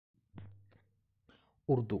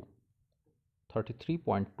Urdu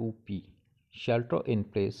 33.2p shelter in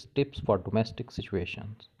place tips for domestic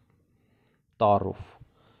situations. تعارف.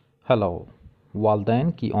 Hello.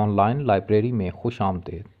 والدین کی آن لائن لائبریری میں خوش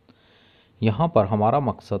آمدید. یہاں پر ہمارا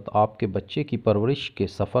مقصد آپ کے بچے کی پرورش کے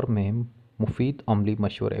سفر میں مفید عملی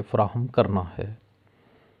مشورے فراہم کرنا ہے.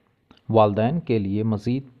 والدین کے لیے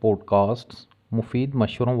مزید پوڈ کاسٹس، مفید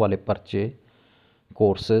مشوروں والے پرچے،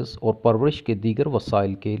 کورسز اور پرورش کے دیگر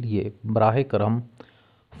وسائل کے لیے براہ کرم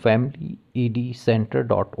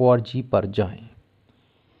familyedcenter.org پر جائیں.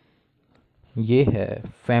 یہ ہے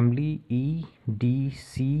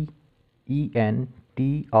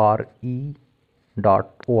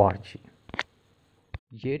familyedcenter.org.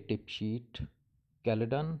 یہ tip sheet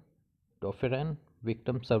Caledon Dufferin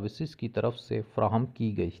victim services کی طرف سے فراہم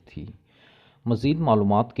کی گئی تھی. مزید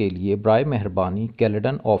معلومات کے لیے برائے مہربانی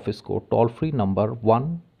کیلیڈن آفس کو ٹول فری نمبر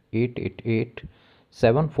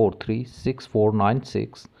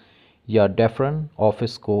 1-888-743-6496 یا ڈیفرن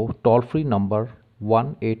آفس کو ٹول فری نمبر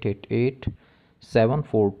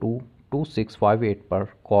 1-888-742-2658 پر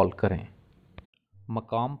کال کریں.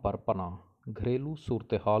 مقام پر پناہ. گھریلو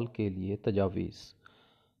صورتحال کے لیے تجاویز.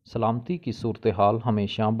 سلامتی کی صورتحال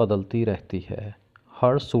ہمیشہ بدلتی رہتی ہے.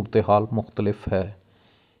 ہر صورتحال مختلف ہے.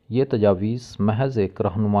 یہ تجاویز محض ایک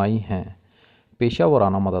رہنمائی ہیں. پیشہ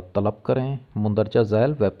ورانہ مدد طلب کریں. مندرجہ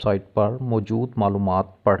ذیل ویب سائٹ پر موجود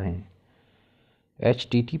معلومات پڑھیں.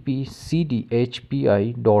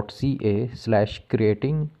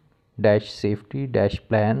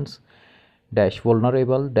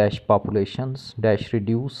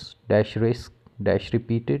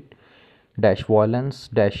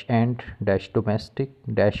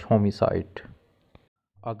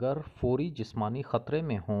 اگر فوری جسمانی خطرے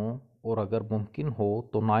میں ہوں اور اگر ممکن ہو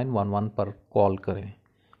تو 911 پر کال کریں.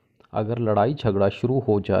 اگر لڑائی جھگڑا شروع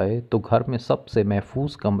ہو جائے تو گھر میں سب سے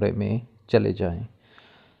محفوظ کمرے میں چلے جائیں،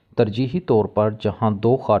 ترجیحی طور پر جہاں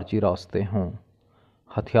 2 خارجی راستے ہوں.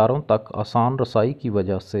 ہتھیاروں تک آسان رسائی کی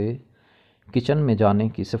وجہ سے کچن میں جانے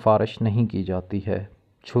کی سفارش نہیں کی جاتی ہے.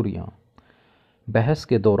 چھریاں. بحث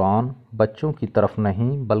کے دوران بچوں کی طرف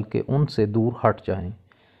نہیں بلکہ ان سے دور ہٹ جائیں.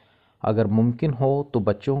 اگر ممکن ہو تو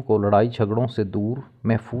بچوں کو لڑائی جھگڑوں سے دور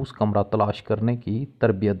محفوظ کمرہ تلاش کرنے کی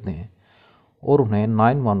تربیت دیں اور انہیں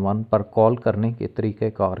 911 پر کال کرنے کے طریقہ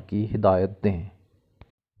کار کی ہدایت دیں.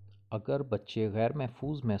 اگر بچے غیر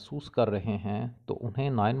محفوظ محسوس کر رہے ہیں تو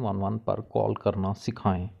انہیں 911 پر کال کرنا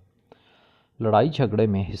سکھائیں. لڑائی جھگڑے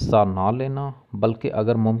میں حصہ نہ لینا بلکہ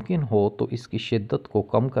اگر ممکن ہو تو اس کی شدت کو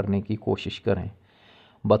کم کرنے کی کوشش کریں.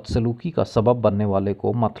 بدسلوکی کا سبب بننے والے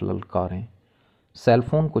کو مت للکاریں. سیل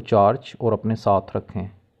فون کو چارج اور اپنے ساتھ رکھیں.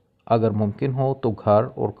 اگر ممکن ہو تو گھر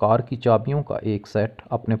اور کار کی چابیوں کا ایک سیٹ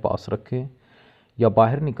اپنے پاس رکھیں یا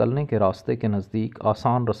باہر نکلنے کے راستے کے نزدیک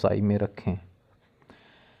آسان رسائی میں رکھیں.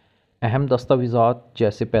 اہم دستاویزات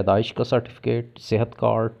جیسے پیدائش کا سرٹیفکیٹ، صحت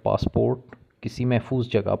کارڈ، پاسپورٹ کسی محفوظ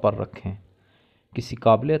جگہ پر رکھیں. کسی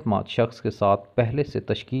قابل اعتماد شخص کے ساتھ پہلے سے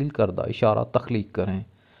تشکیل کردہ اشارہ تخلیق کریں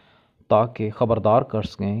تاکہ خبردار کر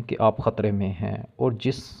سکیں کہ آپ خطرے میں ہیں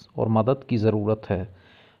اور مدد کی ضرورت ہے،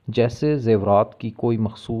 جیسے زیورات کی کوئی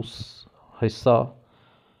مخصوص حصہ،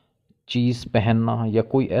 چیز پہننا یا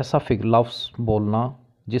کوئی ایسا لفظ بولنا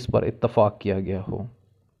جس پر اتفاق کیا گیا ہو.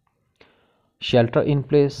 شیلٹر ان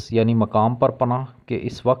پلیس یعنی مقام پر پناہ کے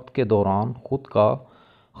اس وقت کے دوران خود کا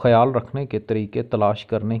خیال رکھنے کے طریقے تلاش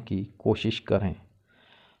کرنے کی کوشش کریں.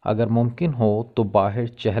 اگر ممکن ہو تو باہر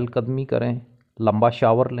چہل قدمی کریں، لمبا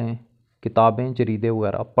شاور لیں، کتابیں، جریدے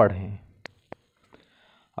وغیرہ پڑھیں.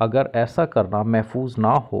 اگر ایسا کرنا محفوظ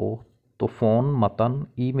نہ ہو تو فون، متن،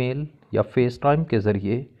 ای میل یا فیس ٹائم کے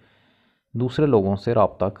ذریعے دوسرے لوگوں سے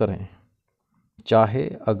رابطہ کریں. چاہے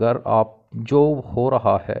اگر آپ جو ہو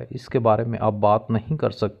رہا ہے اس کے بارے میں آپ بات نہیں کر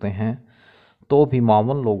سکتے ہیں تو بھی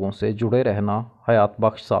معاون لوگوں سے جڑے رہنا حیات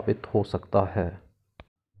بخش ثابت ہو سکتا ہے.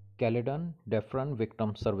 کیلیڈن ڈفرین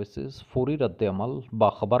وکٹم سروسز فوری رد عمل،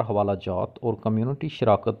 باخبر حوالہ جات اور کمیونٹی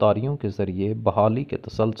شراکت داریوں کے ذریعے بحالی کے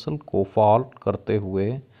تسلسل کو فعال کرتے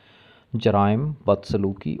ہوئے جرائم،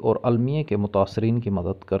 بدسلوکی اور المیہ کے متاثرین کی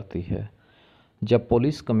مدد کرتی ہے. جب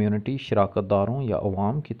پولیس، کمیونٹی شراکت داروں یا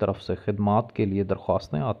عوام کی طرف سے خدمات کے لیے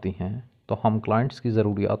درخواستیں آتی ہیں تو ہم کلائنٹس کی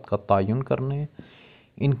ضروریات کا تعین کرنے،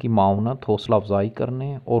 ان کی معاونت، حوصلہ افزائی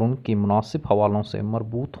کرنے اور ان کی مناسب حوالوں سے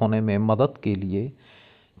مربوط ہونے میں مدد کے لیے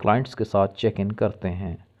کلائنٹس کے ساتھ چیک ان کرتے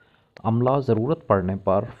ہیں. عملہ ضرورت پڑنے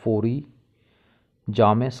پر فوری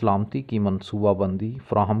جامع سلامتی کی منصوبہ بندی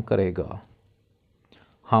فراہم کرے گا.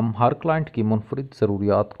 ہم ہر کلائنٹ کی منفرد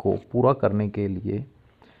ضروریات کو پورا کرنے کے لیے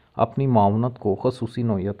اپنی معاونت کو خصوصی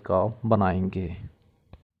نوعیت کا بنائیں گے.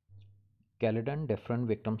 کیلیڈن Dufferin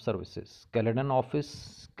victim services. Caledon office,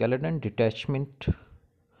 Caledon detachment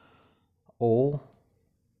او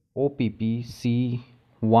OPP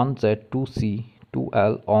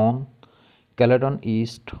C1Z2C2L on Caledon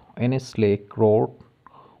East, Ennis Lake Road,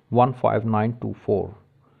 15924.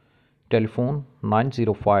 Telephone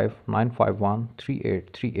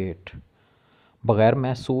 9059513838. بغیر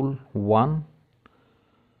محصول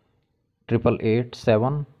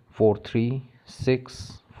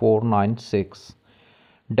 1-888-743-6496.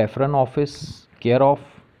 ڈیفرن office care of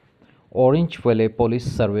orange valley police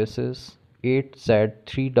services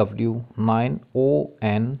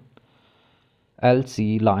 8Z3W9ONLC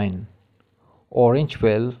line orange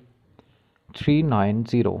well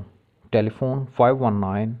 390. Telephone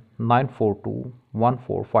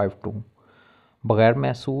 519-942-1452. بغیر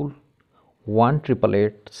محصول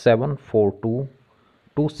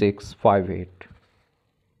 1-888-742-2658.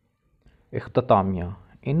 اختتامیہ: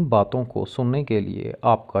 ان باتوں کو سننے کے لیے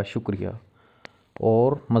آپ کا شکریہ،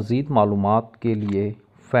 اور مزید معلومات کے لیے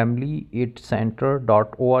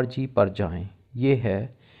familyaidcenter.org پر جائیں۔ یہ ہے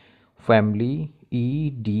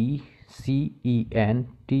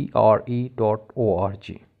familyaidcenter.org.